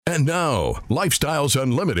And now, Lifestyles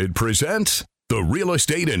Unlimited presents the Real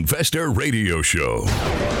Estate Investor Radio Show.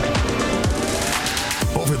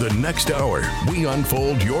 Over the next hour, we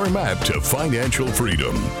unfold your map to financial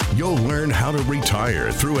freedom. You'll learn how to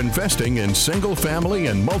retire through investing in single-family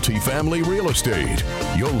and multifamily real estate.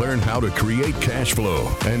 You'll learn how to create cash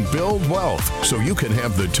flow and build wealth so you can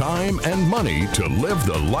have the time and money to live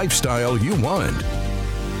the lifestyle you want.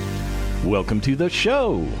 Welcome to the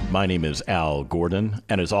show. My name is Al Gordon,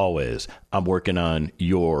 and as always, I'm working on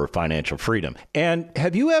your financial freedom. And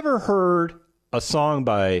have you ever heard a song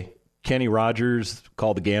by Kenny Rogers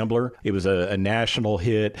called The Gambler? It was a national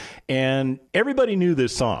hit, and everybody knew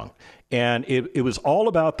this song. And it was all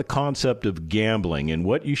about the concept of gambling and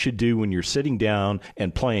what you should do when you're sitting down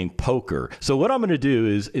and playing poker. So what I'm going to do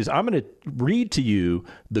is I'm going to read to you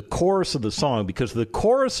the chorus of the song, because the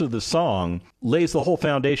chorus of the song lays the whole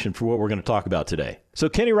foundation for what we're going to talk about today. So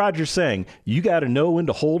Kenny Rogers sang, "You got to know when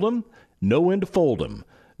to hold 'em, know when to fold 'em,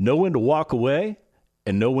 know when to walk away,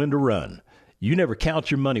 and know when to run. You never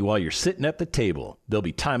count your money while you're sitting at the table. There'll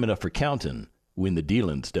be time enough for counting when the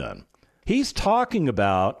dealing's done." He's talking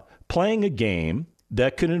about playing a game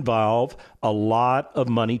that could involve a lot of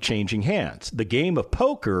money changing hands. The game of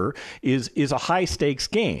poker is a high-stakes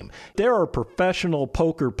game. There are professional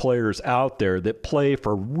poker players out there that play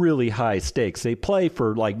for really high stakes. They play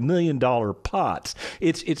for like million-dollar pots.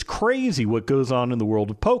 It's crazy what goes on in the world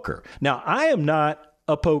of poker. Now, I am not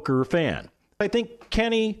a poker fan. I think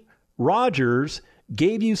Kenny Rogers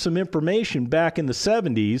gave you some information back in the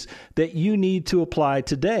 70s that you need to apply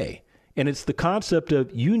today. And it's the concept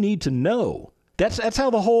of you need to know. That's how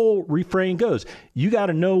the whole refrain goes. You got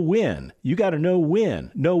to know when. You got to know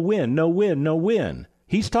when. Know when, know when, know when.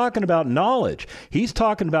 He's talking about knowledge. He's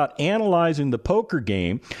talking about analyzing the poker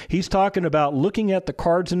game. He's talking about looking at the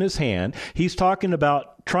cards in his hand. He's talking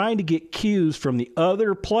about trying to get cues from the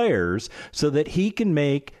other players so that he can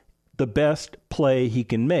make the best play he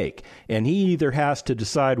can make. And he either has to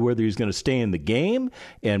decide whether he's going to stay in the game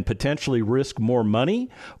and potentially risk more money,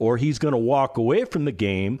 or he's going to walk away from the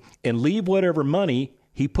game and leave whatever money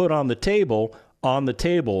he put on the table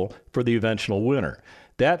for the eventual winner.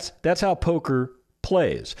 That's how poker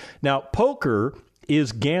plays. Now, poker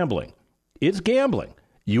is gambling. It's gambling.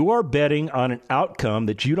 You are betting on an outcome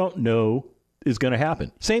that you don't know is going to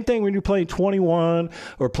happen. Same thing when you're playing 21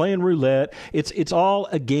 or playing roulette. It's all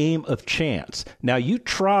a game of chance. Now, you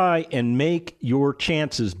try and make your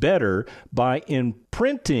chances better by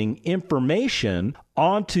imprinting information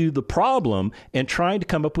onto the problem and trying to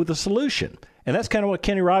come up with a solution. And that's kind of what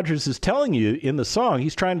Kenny Rogers is telling you in the song.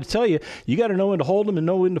 He's trying to tell you, you got to know when to hold them and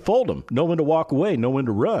know when to fold them, know when to walk away, know when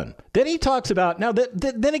to run. Then he talks about, now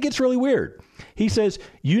then it gets really weird. He says,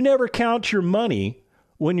 you never count your money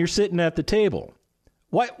when you're sitting at the table.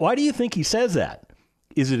 Why do you think he says that?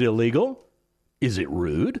 Is it illegal? Is it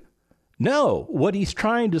rude? No. What he's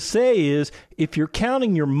trying to say is, if you're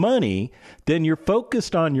counting your money, then you're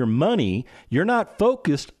focused on your money. You're not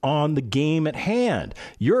focused on the game at hand.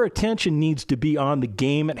 Your attention needs to be on the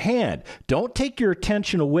game at hand. Don't take your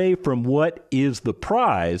attention away from what is the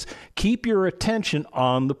prize. Keep your attention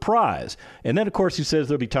on the prize. And then, of course, he says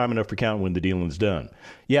there'll be time enough for counting when the dealing's done.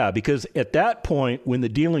 Yeah, because at that point, when the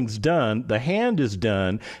dealing's done, the hand is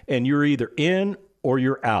done, and you're either in or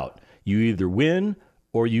you're out. You either win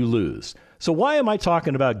or you lose. So why am I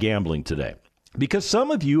talking about gambling today? Because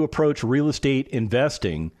some of you approach real estate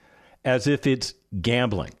investing as if it's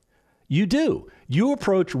gambling. You do. You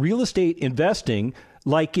approach real estate investing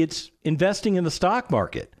like it's investing in the stock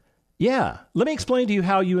market. Yeah, let me explain to you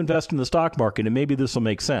how you invest in the stock market, and maybe this will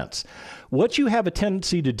make sense. What you have a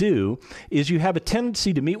tendency to do is you have a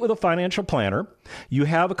tendency to meet with a financial planner. You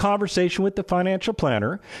have a conversation with the financial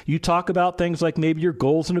planner. You talk about things like maybe your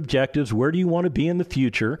goals and objectives. Where do you want to be in the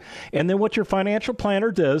future? And then what your financial planner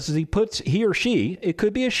does is he or she, it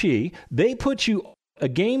could be a she, they put you a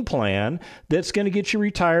game plan that's going to get you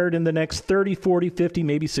retired in the next 30, 40, 50,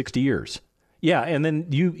 maybe 60 years. Yeah, and then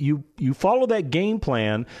you follow that game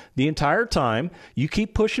plan the entire time. You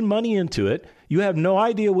keep pushing money into it. You have no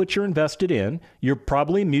idea what you're invested in. You're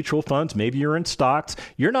probably in mutual funds. Maybe you're in stocks.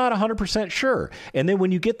 You're not 100% sure. And then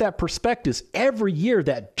when you get that prospectus, every year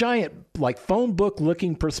that giant like phone book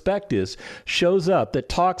looking prospectus shows up that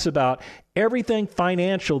talks about everything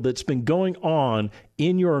financial that's been going on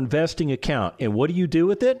in your investing account. And what do you do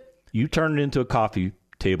with it? You turn it into a coffee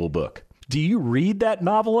table book. Do you read that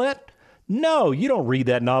novelette? No, you don't read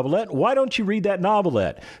that novelette. Why don't you read that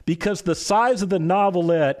novelette? Because the size of the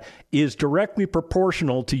novelette is directly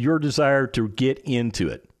proportional to your desire to get into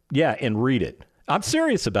it. Yeah, and read it. I'm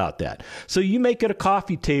serious about that. So you make it a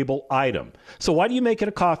coffee table item. So why do you make it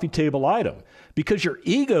a coffee table item? because your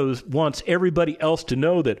ego wants everybody else to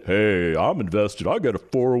know that, hey, I'm invested. I got a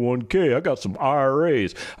 401k. I got some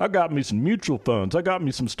IRAs. I got me some mutual funds. I got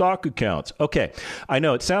me some stock accounts. Okay, I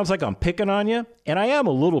know it sounds like I'm picking on you, and I am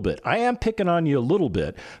a little bit. I am picking on you a little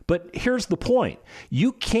bit, but here's the point.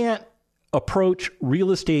 You can't approach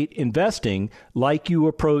real estate investing like you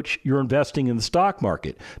approach your investing in the stock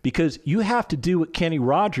market, because you have to do what Kenny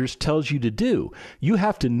Rogers tells you to do. You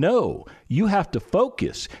have to know. You have to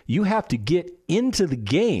focus. You have to get into the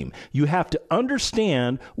game. You have to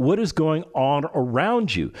understand what is going on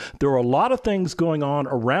around you. There are a lot of things going on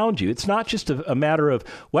around you. It's not just a matter of,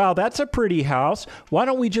 wow, that's a pretty house. Why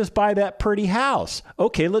don't we just buy that pretty house?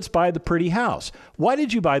 Okay, let's buy the pretty house. Why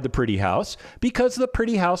did you buy the pretty house? Because the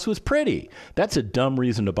pretty house was pretty. That's a dumb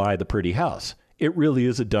reason to buy the pretty house. It really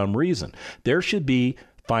is a dumb reason. There should be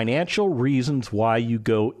financial reasons why you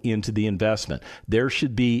go into the investment. There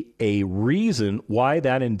should be a reason why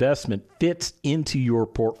that investment fits into your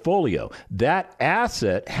portfolio. That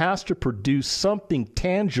asset has to produce something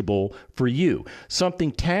tangible for you,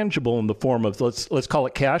 something tangible in the form of, let's call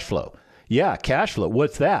it cash flow. Yeah, cash flow.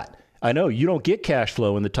 What's that? I know you don't get cash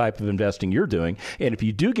flow in the type of investing you're doing. And if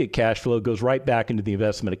you do get cash flow, it goes right back into the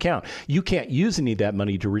investment account. You can't use any of that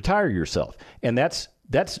money to retire yourself. And that's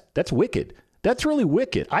wicked. That's really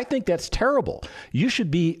wicked. I think that's terrible. You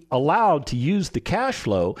should be allowed to use the cash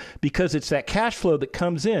flow, because it's that cash flow that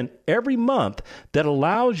comes in every month that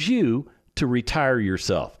allows you to retire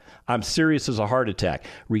yourself. I'm serious as a heart attack.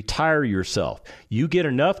 Retire yourself. You get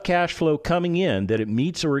enough cash flow coming in that it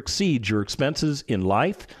meets or exceeds your expenses in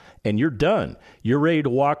life, and you're done. You're ready to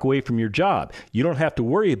walk away from your job. You don't have to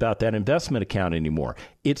worry about that investment account anymore.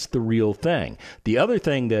 It's the real thing. The other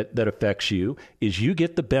thing that affects you is you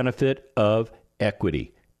get the benefit of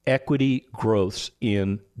equity. Equity growths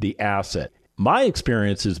in the asset. My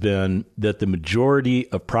experience has been that the majority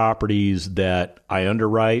of properties that I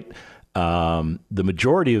underwrite, the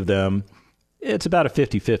majority of them, it's about a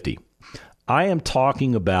 50-50. I am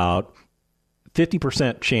talking about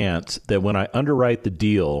 50% chance that when I underwrite the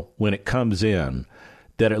deal, when it comes in,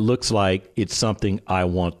 that it looks like it's something I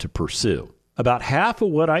want to pursue. About half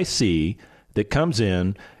of what I see that comes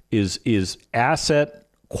in is asset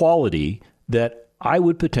quality that I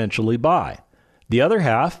would potentially buy. The other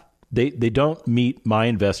half, they don't meet my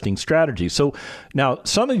investing strategy. So now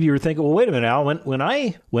some of you are thinking, well, wait a minute, Al, when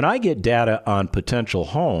I get data on potential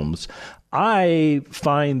homes, I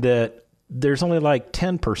find that there's only like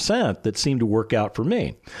 10% that seem to work out for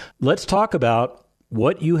me. Let's talk about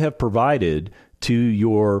what you have provided to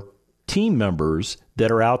your team members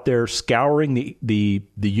that are out there scouring the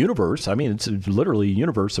universe. I mean, it's literally a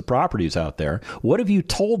universe of properties out there. What have you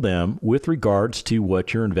told them with regards to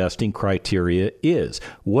what your investing criteria is?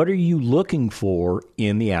 What are you looking for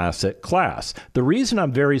in the asset class? The reason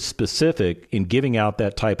I'm very specific in giving out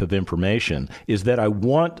that type of information is that I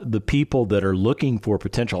want the people that are looking for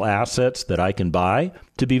potential assets that I can buy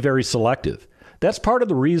to be very selective. That's part of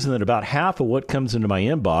the reason that about half of what comes into my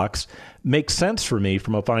inbox makes sense for me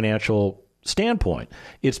from a financial standpoint.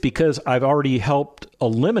 It's because I've already helped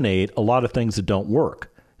eliminate a lot of things that don't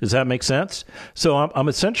work. Does that make sense? So I'm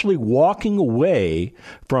essentially walking away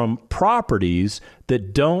from properties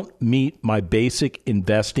that don't meet my basic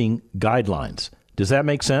investing guidelines. Does that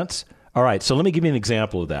make sense? All right, so let me give you an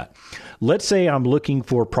example of that. Let's say I'm looking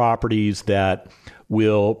for properties that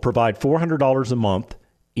will provide $400 a month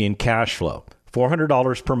in cash flow,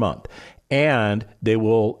 $400 per month, and they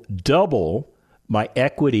will double my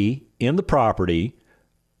equity in the property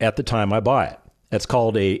at the time I buy it. That's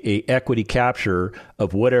called a equity capture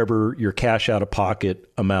of whatever your cash out of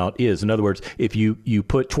pocket amount is. In other words, if you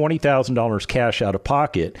put $20,000 cash out of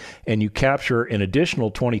pocket and you capture an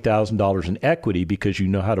additional $20,000 in equity because you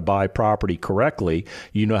know how to buy property correctly,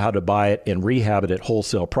 you know how to buy it and rehab it at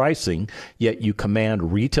wholesale pricing, yet you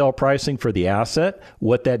command retail pricing for the asset,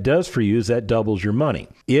 what that does for you is that doubles your money.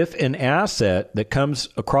 If an asset that comes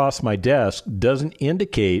across my desk doesn't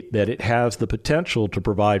indicate that it has the potential to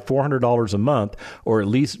provide $400 a month or at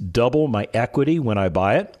least double my equity when I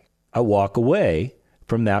buy it, I walk away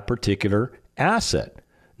from that particular asset.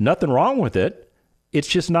 Nothing wrong with it. It's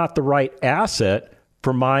just not the right asset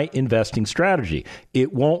for my investing strategy.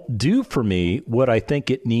 It won't do for me what I think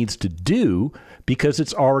it needs to do because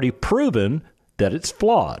it's already proven that it's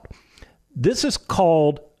flawed. This is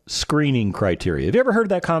called screening criteria. Have you ever heard of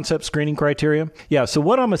that concept, screening criteria? Yeah, so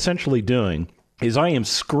what I'm essentially doing is I am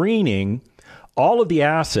screening all of the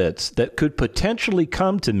assets that could potentially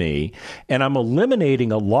come to me, and I'm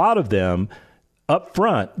eliminating a lot of them up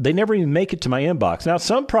front, they never even make it to my inbox. Now,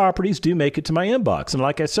 some properties do make it to my inbox. And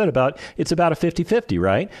like I said, it's about a 50-50,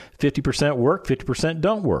 right? 50% work, 50%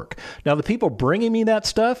 don't work. Now, the people bringing me that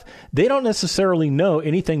stuff, they don't necessarily know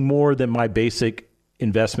anything more than my basic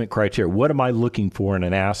investment criteria. What am I looking for in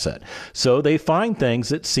an asset? So they find things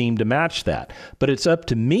that seem to match that. But it's up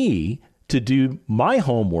to me to do my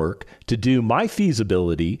homework, to do my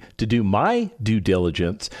feasibility, to do my due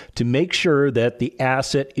diligence, to make sure that the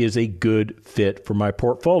asset is a good fit for my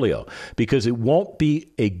portfolio. Because it won't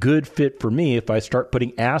be a good fit for me if I start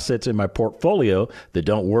putting assets in my portfolio that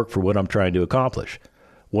don't work for what I'm trying to accomplish.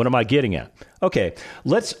 What am I getting at? Okay,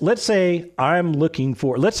 let's say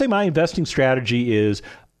let's say my investing strategy is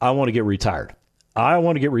I want to get retired.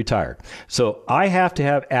 So I have to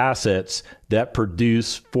have assets that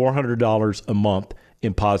produce $400 a month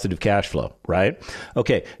in positive cash flow, right?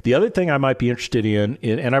 Okay, the other thing I might be interested in,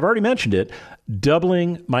 and I've already mentioned it,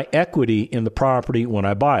 doubling my equity in the property when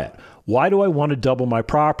I buy it. Why do I want to double my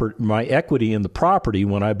equity in the property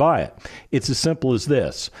when I buy it? It's as simple as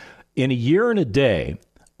this. In a year and a day,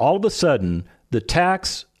 all of a sudden, the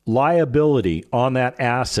tax liability on that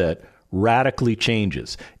asset radically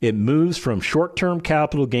changes. It moves from short-term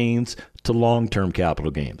capital gains to long-term capital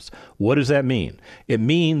gains. What does that mean? It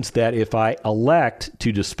means that if I elect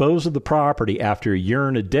to dispose of the property after a year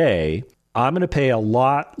and a day, I'm going to pay a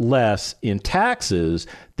lot less in taxes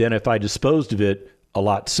than if I disposed of it a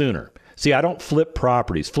lot sooner. See, I don't flip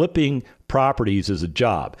properties. Flipping properties is a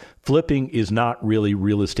job. Flipping is not really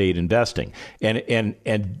real estate investing.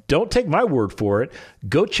 And don't take my word for it.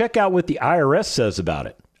 Go check out what the IRS says about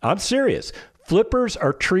it. I'm serious. Flippers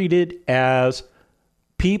are treated as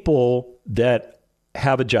people that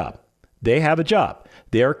have a job. They have a job.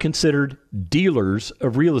 They are considered dealers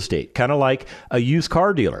of real estate, kind of like a used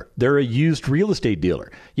car dealer. They're a used real estate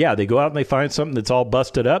dealer. Yeah, they go out and they find something that's all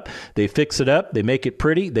busted up. They fix it up. They make it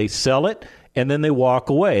pretty. They sell it. And then they walk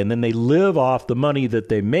away, and then they live off the money that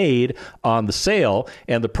they made on the sale.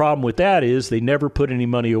 And the problem with that is they never put any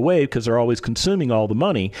money away because they're always consuming all the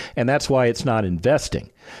money, and that's why it's not investing.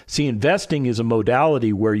 See, investing is a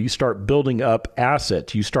modality where you start building up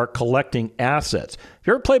assets. You start collecting assets. If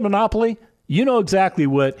you ever played Monopoly, you know exactly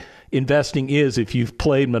what investing is if you've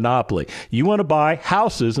played Monopoly. You want to buy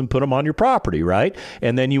houses and put them on your property, right?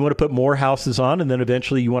 And then you want to put more houses on, and then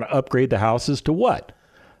eventually you want to upgrade the houses to what?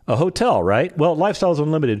 A hotel, right? Well, Lifestyles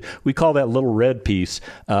Unlimited, we call that little red piece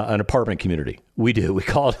an apartment community. We do. We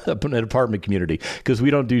call it an apartment community because we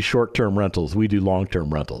don't do short-term rentals. We do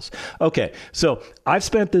long-term rentals. Okay, so I've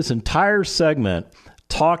spent this entire segment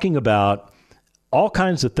talking about all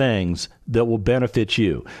kinds of things that will benefit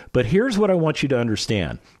you. But here's what I want you to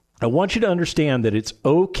understand. I want you to understand that it's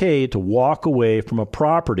okay to walk away from a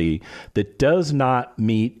property that does not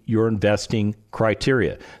meet your investing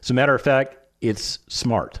criteria. As a matter of fact, it's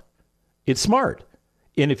smart. It's smart.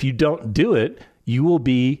 And if you don't do it, you will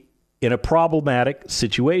be in a problematic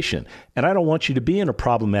situation. And I don't want you to be in a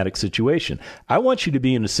problematic situation. I want you to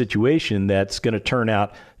be in a situation that's going to turn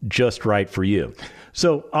out just right for you.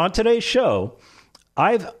 So on today's show,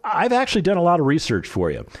 I've actually done a lot of research for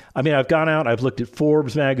you. I mean, I've gone out, I've looked at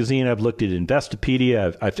Forbes magazine, I've looked at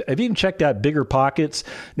Investopedia, I've even checked out Bigger Pockets.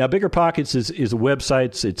 Now, Bigger Pockets is a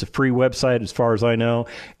website. It's a free website as far as I know,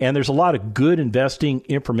 and there's a lot of good investing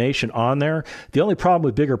information on there. The only problem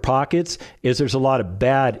with Bigger Pockets is there's a lot of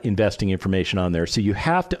bad investing information on there. So you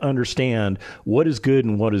have to understand what is good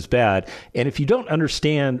and what is bad. And if you don't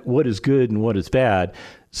understand what is good and what is bad,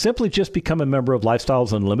 simply just become a member of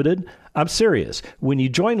Lifestyles Unlimited. I'm serious. When you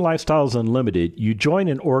join Lifestyles Unlimited, you join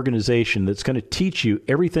an organization that's going to teach you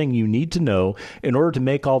everything you need to know in order to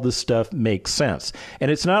make all this stuff make sense.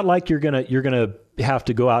 And it's not like you're going to have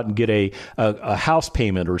to go out and get a house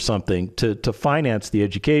payment or something to finance the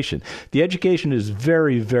education. The education is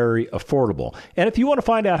very, very affordable. And if you want to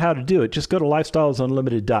find out how to do it, just go to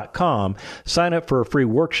lifestylesunlimited.com, sign up for a free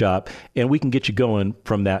workshop, and we can get you going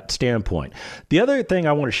from that standpoint. The other thing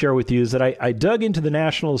I want to share with you is that I dug into the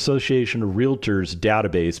National Association of Realtors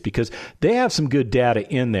database because they have some good data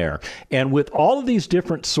in there. And with all of these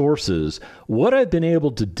different sources, what I've been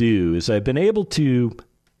able to do is I've been able to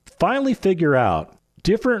finally figure out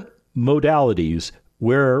different modalities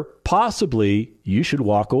where possibly you should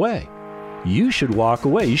walk away. You should walk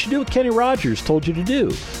away. You should do what Kenny Rogers told you to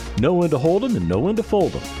do. Know when to hold them and know when to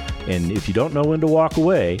fold them. And if you don't know when to walk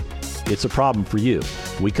away, it's a problem for you.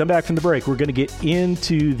 When we come back from the break, we're going to get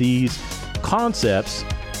into these concepts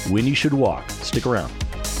when you should walk. Stick around.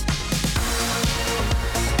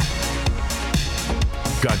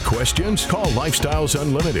 Got questions? Call Lifestyles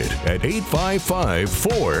Unlimited at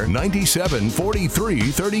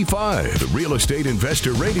 855-497-4335. The Real Estate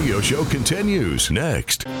Investor Radio Show continues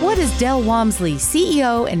next. What is Del Walmsley,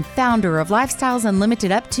 CEO and founder of Lifestyles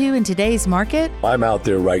Unlimited, up to in today's market? I'm out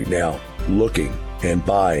there right now looking and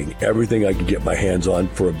buying everything I can get my hands on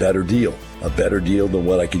for a better deal than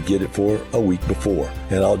what I could get it for a week before.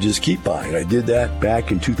 And I'll just keep buying. I did that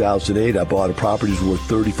back in 2008. I bought a property worth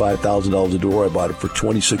 $35,000 a door. I bought it for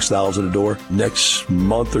 $26,000 a door. Next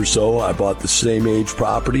month or so, I bought the same age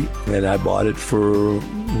property, and I bought it for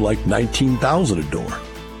like $19,000 a door.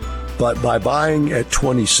 But by buying at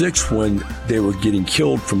 26 when they were getting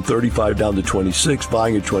killed from 35 down to 26,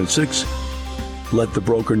 buying at 26, let the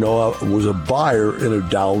broker know I was a buyer in a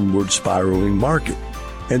downward spiraling market.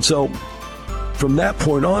 And so from that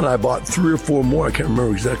point on, I bought 3 or 4 more. I can't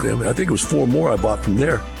remember exactly. I think it was 4 more I bought from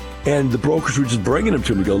there. And the brokers were just bringing them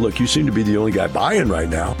to me. Go, look, you seem to be the only guy buying right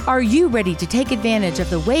now. Are you ready to take advantage of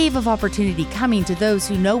the wave of opportunity coming to those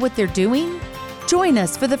who know what they're doing? Join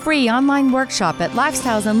us for the free online workshop at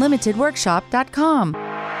lifestylesunlimitedworkshop.com.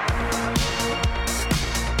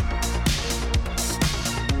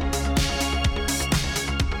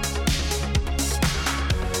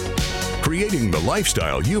 Creating the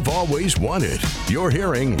lifestyle you've always wanted. You're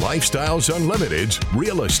hearing Lifestyles Unlimited's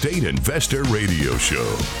Real Estate Investor Radio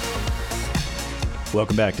Show.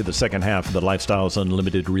 Welcome back to the second half of the Lifestyles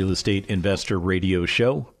Unlimited Real Estate Investor Radio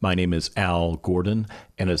Show. My name is Al Gordon,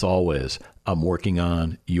 and as always, I'm working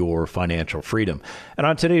on your financial freedom. And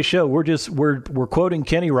on today's show, we're quoting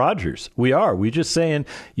Kenny Rogers. We just saying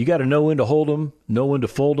you got to know when to hold them, know when to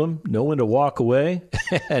fold them, know when to walk away,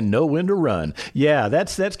 and know when to run. Yeah,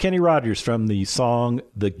 that's Kenny Rogers from the song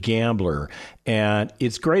The Gambler, and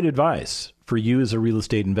it's great advice for you as a real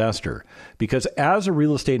estate investor, because as a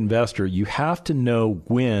real estate investor, you have to know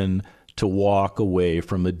when to walk away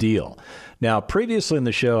from a deal. Now, previously in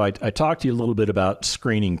the show, I talked to you a little bit about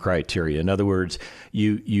screening criteria. In other words,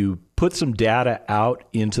 you put some data out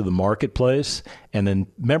into the marketplace, and then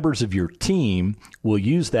members of your team will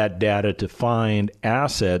use that data to find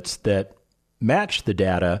assets that match the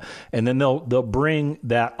data, and then they'll bring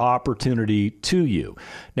that opportunity to you.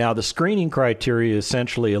 Now, the screening criteria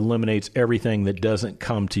essentially eliminates everything that doesn't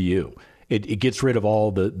come to you. It gets rid of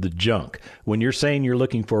all the junk. When you're saying you're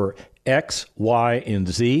looking for X, Y, and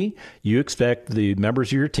Z, you expect the members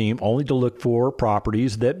of your team only to look for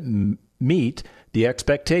properties that meet the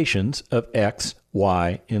expectations of X,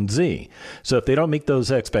 Y, and Z. So if they don't meet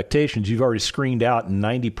those expectations, you've already screened out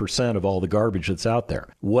 90% of all the garbage that's out there.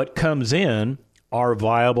 What comes in are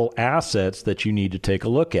viable assets that you need to take a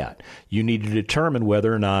look at. You need to determine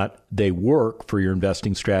whether or not they work for your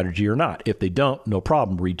investing strategy or not. If they don't, no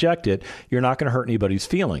problem, reject it. You're not going to hurt anybody's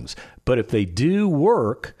feelings. But if they do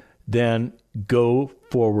work, then go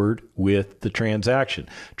forward with the transaction.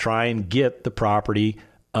 Try and get the property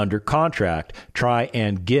under contract. Try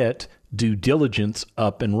and get due diligence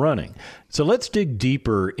up and running. So let's dig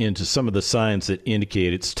deeper into some of the signs that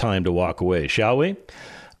indicate it's time to walk away, shall we?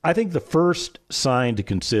 I think the first sign to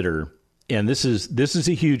consider, and this is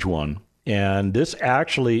a huge one, and this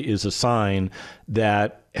actually is a sign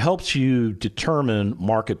that helps you determine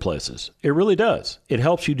marketplaces. It really does. It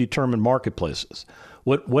helps you determine marketplaces.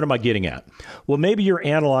 What am I getting at? Well, maybe you're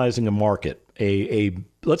analyzing a market,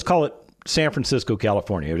 let's call it San Francisco,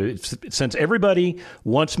 California. Since everybody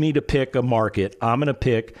wants me to pick a market, I'm going to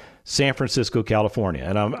pick San Francisco, California.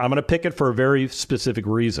 And I'm going to pick it for a very specific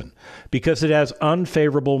reason, because it has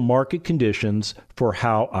unfavorable market conditions for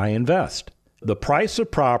how I invest. The price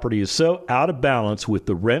of property is so out of balance with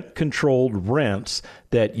the rent-controlled rents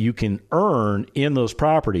that you can earn in those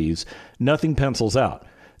properties, nothing pencils out.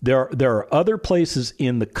 There are other places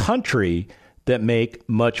in the country that make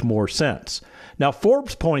much more sense. Now,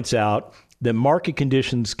 Forbes points out that market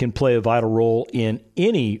conditions can play a vital role in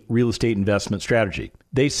any real estate investment strategy.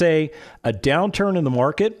 They say a downturn in the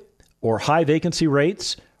market, or high vacancy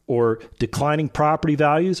rates, or declining property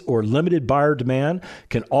values, or limited buyer demand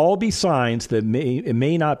can all be signs that it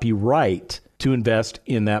may not be right to invest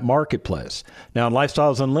in that marketplace. Now, in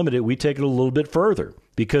Lifestyles Unlimited, we take it a little bit further,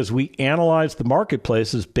 because we analyze the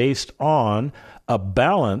marketplaces based on a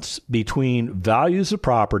balance between values of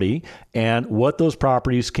property and what those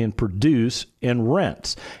properties can produce in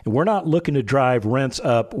rents. And we're not looking to drive rents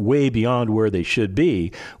up way beyond where they should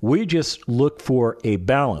be. We just look for a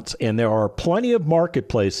balance. And there are plenty of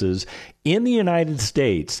marketplaces in the United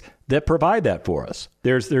States that provide that for us.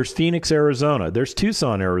 There's Phoenix, Arizona. There's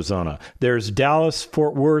Tucson, Arizona. There's Dallas,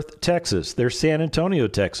 Fort Worth, Texas. There's San Antonio,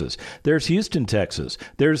 Texas. There's Houston, Texas.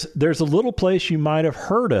 There's a little place you might have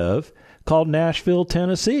heard of called Nashville,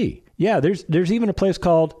 Tennessee. Yeah, there's even a place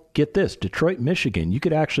called, get this, Detroit, Michigan. You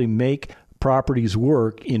could actually make properties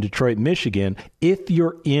work in Detroit, Michigan if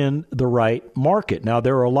you're in the right market. Now,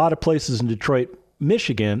 there are a lot of places in Detroit,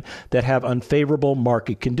 Michigan that have unfavorable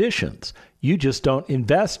market conditions. You just don't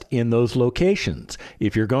invest in those locations.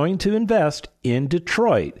 If you're going to invest in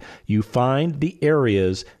Detroit, you find the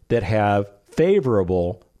areas that have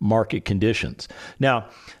favorable market conditions. Now,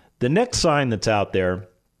 the next sign that's out there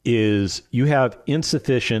is you have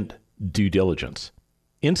insufficient due diligence.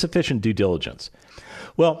 Insufficient due diligence.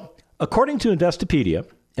 Well, according to Investopedia,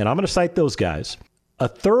 and I'm going to cite those guys, a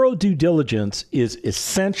thorough due diligence is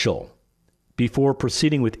essential before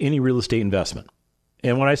proceeding with any real estate investment.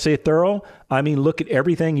 And when I say thorough, I mean look at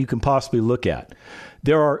everything you can possibly look at.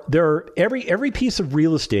 Every piece of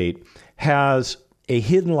real estate has a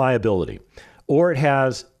hidden liability, or it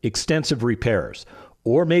has extensive repairs,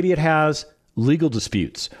 or maybe it has legal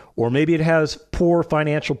disputes, or maybe it has poor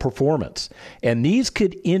financial performance. And these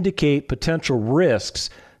could indicate potential risks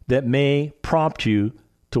that may prompt you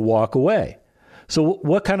to walk away. So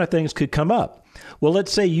what kind of things could come up? Well,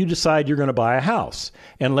 let's say you decide you're going to buy a house.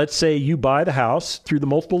 And let's say you buy the house through the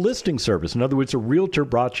multiple listing service. In other words, a realtor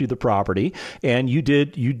brought you the property and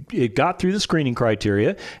it got through the screening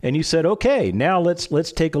criteria and you said, okay, now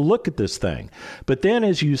let's take a look at this thing. But then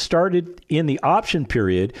as you started in the option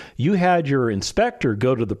period, you had your inspector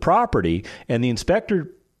go to the property and the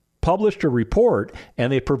inspector published a report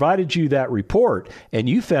and they provided you that report and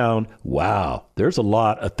you found, wow, there's a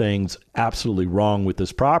lot of things absolutely wrong with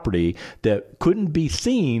this property that couldn't be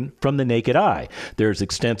seen from the naked eye. There's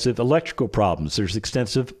extensive electrical problems. There's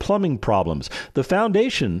extensive plumbing problems. The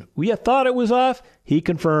foundation, we thought it was off. He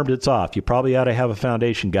confirmed it's off. You probably ought to have a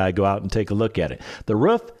foundation guy go out and take a look at it. The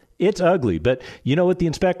roof, it's ugly, but you know what the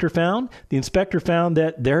inspector found? The inspector found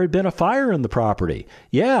that there had been a fire in the property.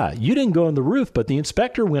 Yeah, you didn't go on the roof, but the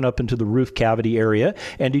inspector went up into the roof cavity area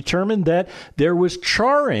and determined that there was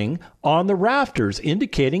charring on the rafters,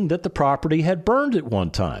 indicating that the property had burned at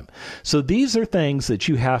one time. So these are things that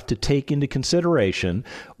you have to take into consideration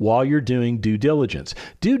while you're doing due diligence.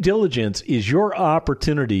 Due diligence is your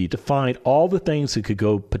opportunity to find all the things that could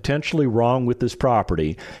go potentially wrong with this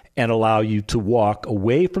property and allow you to walk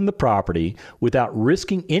away from the property without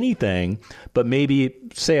risking anything but maybe,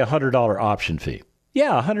 say, a $100 option fee.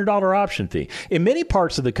 Yeah, a $100 option fee. In many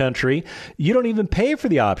parts of the country, you don't even pay for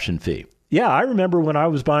the option fee. Yeah, I remember when I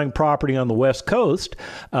was buying property on the West Coast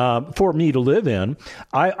for me to live in,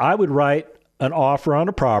 I would write an offer on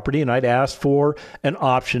a property and I'd ask for an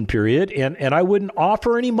option period and I wouldn't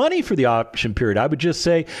offer any money for the option period. I would just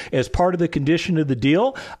say, as part of the condition of the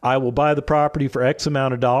deal, I will buy the property for X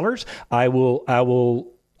amount of dollars. I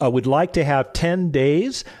would like to have 10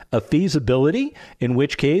 days of feasibility, in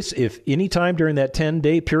which case, if any time during that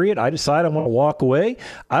 10-day period I decide I want to walk away,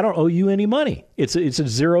 I don't owe you any money. It's a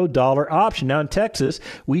 $0 option. Now in Texas,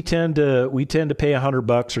 we tend to pay $100 or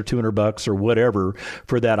 $200 or whatever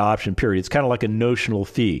for that option period. It's kind of like a notional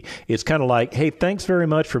fee. It's kind of like, hey, thanks very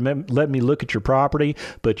much for letting me look at your property,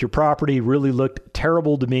 but your property really looked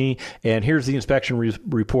terrible to me, and here's the inspection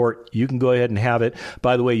report. You can go ahead and have it.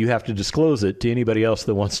 By the way, you have to disclose it to anybody else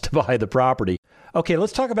that wants to buy the property. Okay,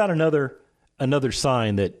 let's talk about another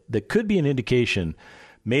sign that could be an indication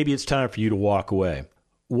maybe it's time for you to walk away.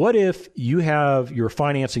 What if you have your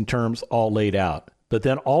financing terms all laid out, but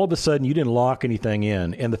then all of a sudden you didn't lock anything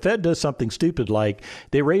in, and the Fed does something stupid like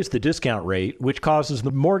they raise the discount rate, which causes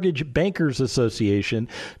the Mortgage Bankers Association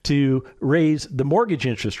to raise the mortgage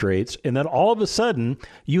interest rates, and then all of a sudden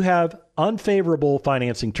you have unfavorable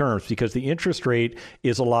financing terms because the interest rate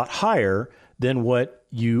is a lot higher than what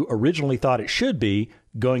you originally thought it should be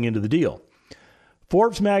going into the deal.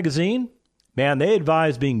 Forbes magazine, man, they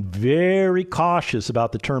advise being very cautious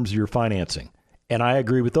about the terms of your financing. And I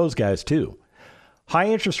agree with those guys too. High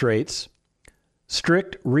interest rates,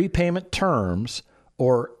 strict repayment terms,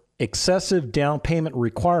 or excessive down payment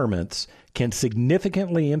requirements can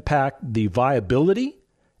significantly impact the viability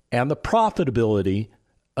and the profitability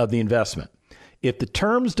of the investment. If the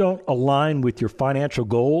terms don't align with your financial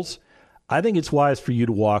goals, I think it's wise for you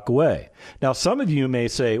to walk away. Now, some of you may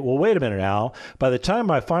say, well, wait a minute, Al, by the time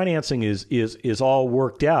my financing is all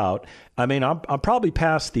worked out, I mean, I'm probably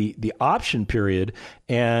past the option period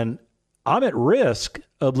and I'm at risk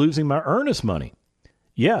of losing my earnest money.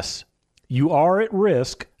 Yes, you are at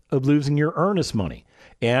risk of losing your earnest money.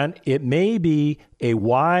 And it may be a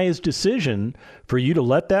wise decision for you to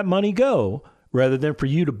let that money go rather than for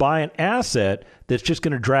you to buy an asset that's just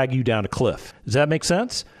going to drag you down a cliff. Does that make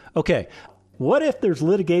sense? Okay, what if there's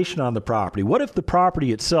litigation on the property? What if the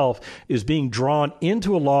property itself is being drawn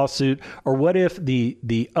into a lawsuit? Or what if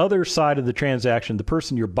the other side of the transaction, the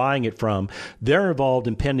person you're buying it from, they're involved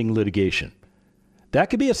in pending litigation? That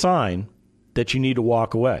could be a sign that you need to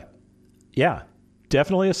walk away. Yeah,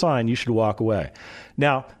 definitely a sign you should walk away.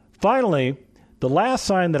 Now, finally, the last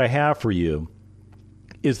sign that I have for you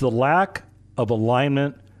is the lack of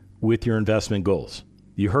alignment with your investment goals.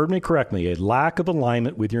 You heard me correctly, a lack of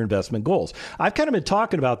alignment with your investment goals. I've kind of been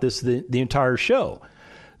talking about this the entire show.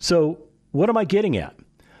 So what am I getting at?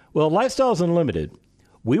 Well, Lifestyles Unlimited,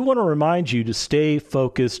 we want to remind you to stay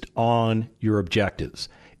focused on your objectives.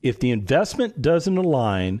 If the investment doesn't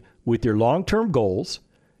align with your long-term goals,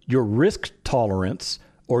 your risk tolerance,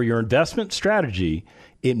 or your investment strategy,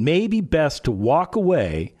 it may be best to walk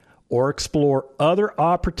away or explore other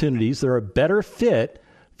opportunities that are a better fit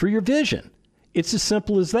for your vision. It's as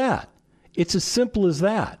simple as that. It's as simple as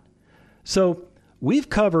that. So we've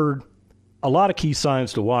covered a lot of key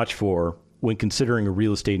signs to watch for when considering a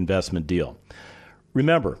real estate investment deal.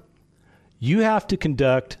 Remember, you have to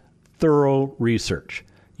conduct thorough research.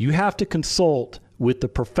 You have to consult with the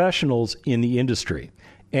professionals in the industry.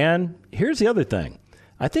 And here's the other thing.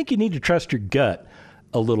 I think you need to trust your gut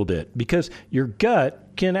a little bit, because your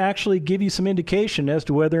gut can actually give you some indication as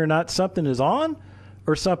to whether or not something is on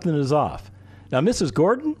or something is off. Now, Mrs.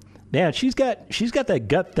 Gordon, man, she's got that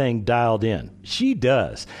gut thing dialed in. She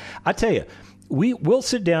does. I tell you, we'll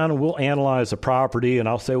sit down and we'll analyze a property, and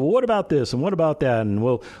I'll say, well, what about this and what about that? And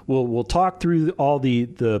we'll talk through all the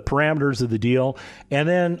parameters of the deal, and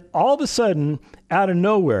then all of a sudden, out of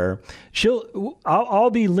nowhere, I'll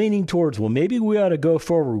be leaning towards, well, maybe we ought to go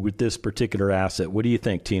forward with this particular asset. What do you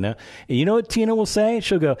think, Tina? And you know what Tina will say?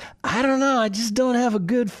 She'll go, I don't know. I just don't have a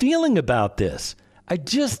good feeling about this. I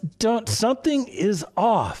just don't. Something is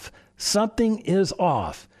off. Something is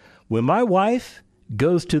off. When my wife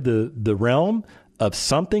goes to the realm of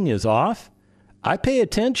something is off, I pay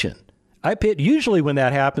attention. Usually when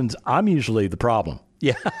that happens, I'm usually the problem.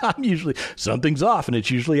 Yeah, I'm usually, something's off, and it's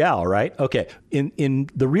usually Al, right? Okay, in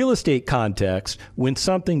the real estate context, when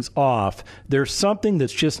something's off, there's something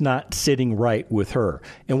that's just not sitting right with her.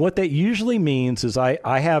 And what that usually means is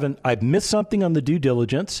I've missed something on the due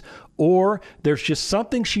diligence, or there's just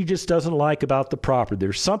something she just doesn't like about the property.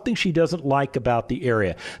 There's something she doesn't like about the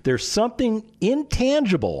area. There's something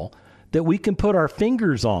intangible that we can put our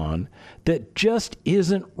fingers on that just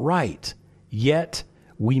isn't right. Yet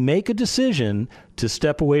we make a decision to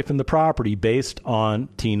step away from the property based on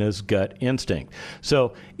Tina's gut instinct.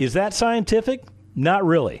 So is that scientific? Not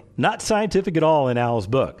really. Not scientific at all in Al's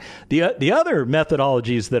book. The other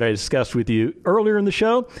methodologies that I discussed with you earlier in the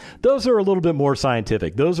show, those are a little bit more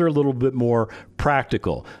scientific. Those are a little bit more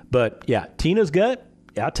practical. But yeah, Tina's gut,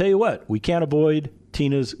 I'll tell you what, we can't avoid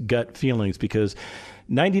Tina's gut feelings, because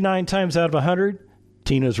 99 times out of 100,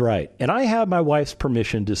 Tina's right. And I have my wife's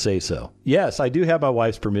permission to say so. Yes, I do have my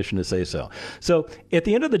wife's permission to say so. So at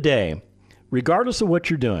the end of the day, regardless of what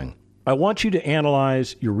you're doing, I want you to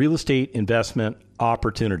analyze your real estate investment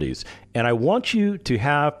opportunities. And I want you to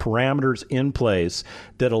have parameters in place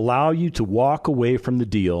that allow you to walk away from the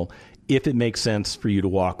deal if it makes sense for you to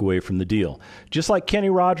walk away from the deal. Just like Kenny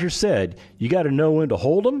Rogers said, you got to know when to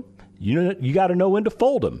hold them. You got to know when to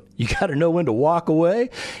fold them. You got to know when to walk away.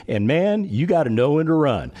 And man, you got to know when to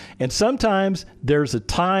run. And sometimes there's a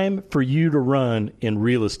time for you to run in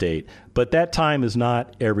real estate, but that time is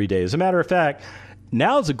not every day. As a matter of fact,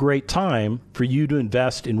 now is a great time for you to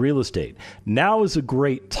invest in real estate. Now is a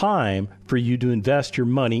great time for you to invest your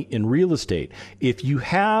money in real estate. If you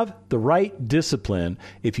have the right discipline,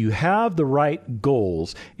 if you have the right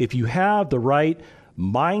goals, if you have the right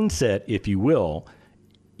mindset, if you will,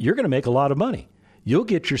 you're going to make a lot of money. You'll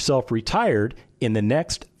get yourself retired in the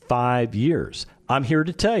next 5 years. I'm here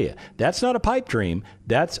to tell you, that's not a pipe dream.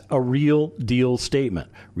 That's a real deal statement.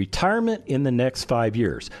 Retirement in the next 5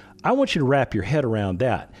 years. I want you to wrap your head around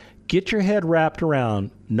that. Get your head wrapped around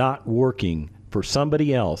not working for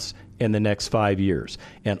somebody else in the next 5 years.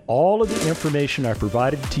 And all of the information I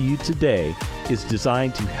provided to you today is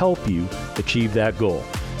designed to help you achieve that goal.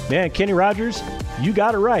 Man, Kenny Rogers, you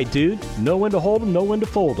got it right, dude. Know when to hold them, know when to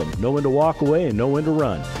fold them, know when to walk away, and know when to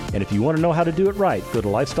run. And if you want to know how to do it right, go to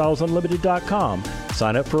lifestylesunlimited.com,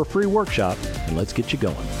 sign up for a free workshop, and let's get you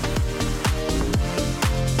going.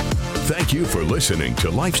 Thank you for listening to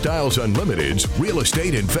Lifestyles Unlimited's Real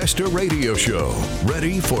Estate Investor Radio Show.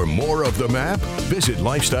 Ready for more of the map? Visit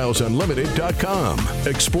lifestylesunlimited.com.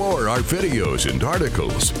 Explore our videos and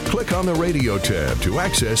articles. Click on the radio tab to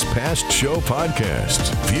access past show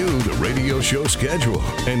podcasts. View the radio show schedule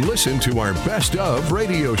and listen to our best of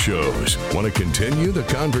radio shows. Want to continue the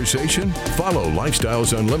conversation? Follow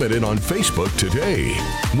Lifestyles Unlimited on Facebook today.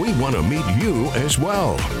 We want to meet you as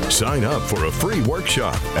well. Sign up for a free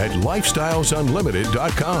workshop at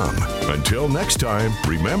lifestylesunlimited.com. Until next time,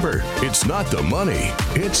 remember, it's not the money,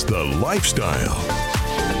 it's the lifestyle.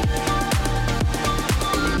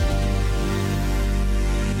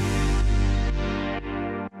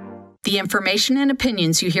 The information and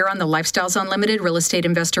opinions you hear on the Lifestyles Unlimited Real Estate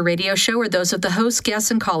Investor Radio Show are those of the hosts,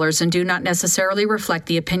 guests, and callers and do not necessarily reflect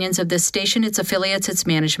the opinions of this station, its affiliates, its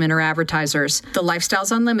management, or advertisers. The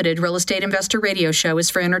Lifestyles Unlimited Real Estate Investor Radio Show is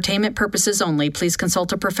for entertainment purposes only. Please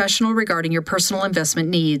consult a professional regarding your personal investment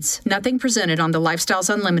needs. Nothing presented on the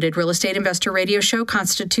Lifestyles Unlimited Real Estate Investor Radio Show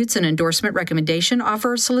constitutes an endorsement, recommendation,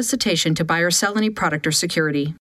 offer, or solicitation to buy or sell any product or security.